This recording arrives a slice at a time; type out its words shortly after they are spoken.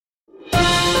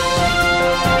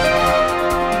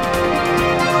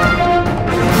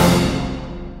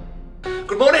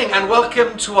morning and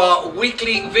welcome to our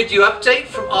weekly video update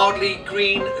from Ardley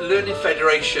Green Learning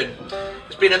Federation.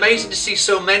 It's been amazing to see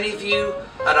so many of you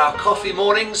at our coffee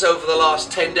mornings over the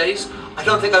last 10 days. I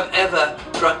don't think I've ever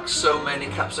drunk so many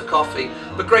cups of coffee,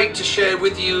 but great to share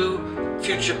with you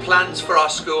future plans for our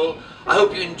school. I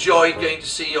hope you enjoyed going to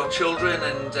see your children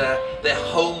and their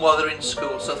home while they're in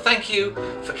school. So thank you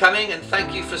for coming and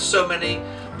thank you for so many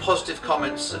positive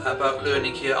comments about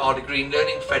learning here at Ardley Green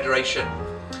Learning Federation.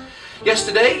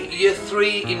 Yesterday, Year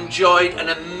 3 enjoyed an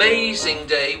amazing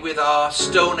day with our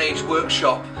Stone Age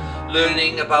workshop,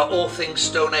 learning about all things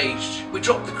Stone Age. We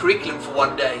dropped the curriculum for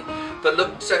one day, but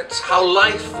looked at how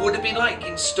life would have been like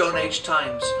in Stone Age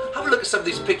times. Have a look at some of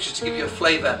these pictures to give you a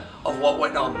flavour of what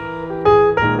went on.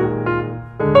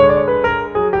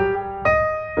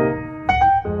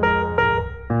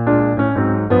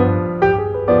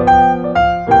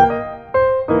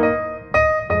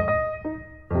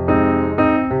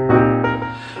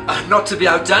 Not to be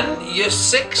outdone, Year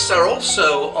 6 are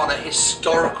also on a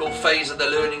historical phase of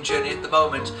their learning journey at the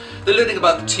moment. They're learning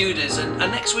about the Tudors and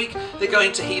next week they're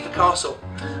going to Hever Castle.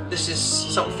 This is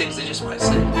some things they just might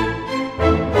see.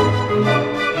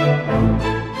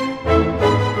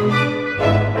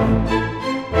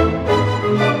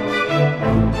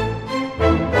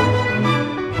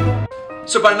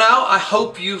 So by now I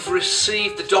hope you've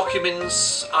received the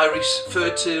documents I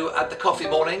referred to at the coffee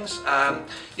mornings.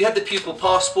 You had the pupil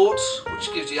passport,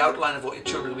 which gives you the outline of what your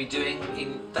children will be doing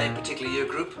in their particular year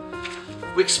group.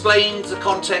 We explained the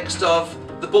context of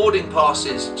the boarding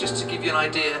passes, just to give you an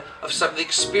idea of some of the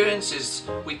experiences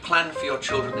we planned for your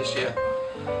children this year.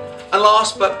 And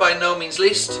last but by no means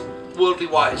least, Worldly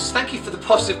Wise. Thank you for the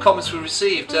positive comments we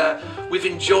received. We've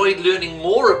enjoyed learning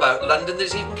more about London than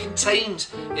is even contained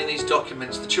in these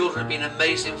documents. The children have been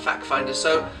amazing fact finders,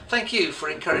 so thank you for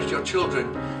encouraging your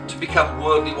children to become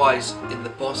worldly wise in the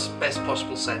best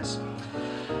possible sense.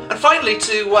 And finally,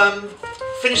 to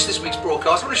finish this week's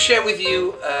broadcast, I want to share with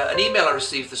you an email I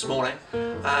received this morning.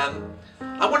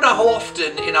 I wonder how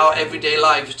often in our everyday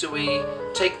lives do we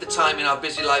take the time in our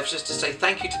busy lives just to say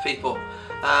thank you to people.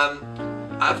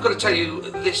 I've got to tell you,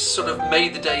 this sort of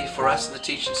made the day for us and the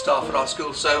teaching staff at our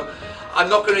school, so I'm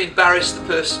not going to embarrass the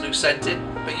person who sent it,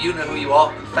 but you know who you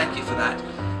are, and thank you for that.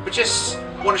 But just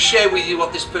want to share with you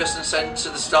what this person sent to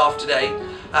the staff today,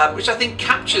 which I think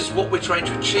captures what we're trying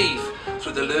to achieve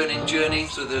through the learning journey,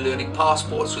 through the learning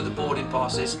passports, through the boarding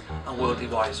passes, and Worldly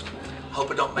Wise. I hope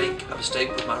I don't make a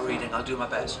mistake with my reading, I'll do my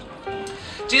best.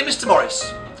 Dear Mr.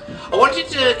 Morris, I wanted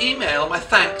to email my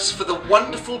thanks for the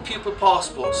wonderful pupil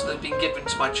passports that have been given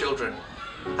to my children.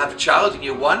 I have a child in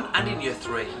Year 1 and in Year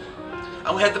 3.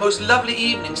 And we had the most lovely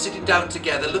evening sitting down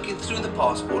together looking through the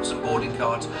passports and boarding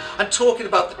cards and talking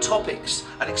about the topics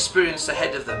and experience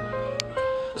ahead of them.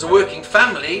 As a working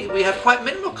family, we have quite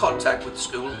minimal contact with the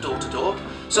school door to door,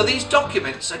 so these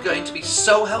documents are going to be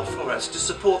so helpful for us to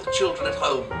support the children at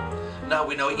home. Now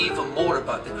we know even more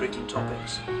about the curriculum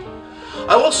topics.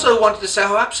 I also wanted to say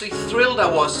how absolutely thrilled I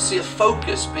was to see a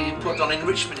focus being put on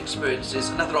enrichment experiences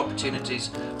and other opportunities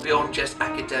beyond just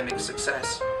academic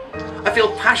success. I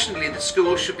feel passionately that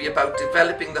school should be about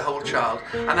developing the whole child,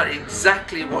 and that is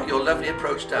exactly what your lovely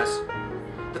approach does.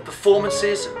 The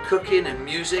performances, and cooking and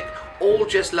music, all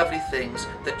just lovely things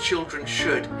that children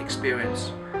should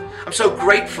experience. I'm so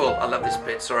grateful, I love this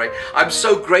bit, sorry. I'm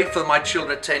so grateful that my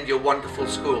children attend your wonderful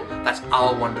school. That's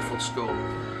our wonderful school.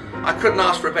 I couldn't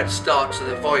ask for a better start to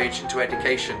their voyage into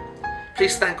education.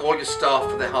 Please thank all your staff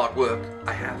for their hard work.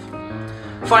 I have.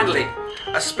 Finally,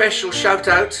 a special shout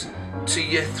out to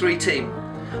Year 3 team.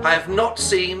 I have not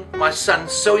seen my son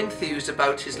so enthused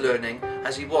about his learning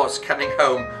as he was coming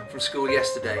home from school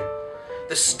yesterday.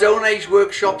 The Stone Age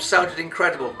workshop sounded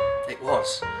incredible. It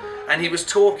was. And he was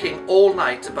talking all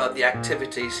night about the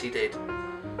activities he did.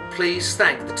 Please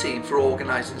thank the team for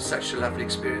organising such a lovely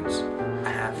experience. I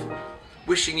have.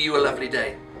 Wishing you a lovely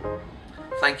day.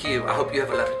 Thank you. I hope you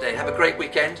have a lovely day. Have a great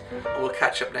weekend and we'll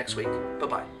catch up next week.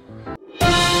 Bye-bye.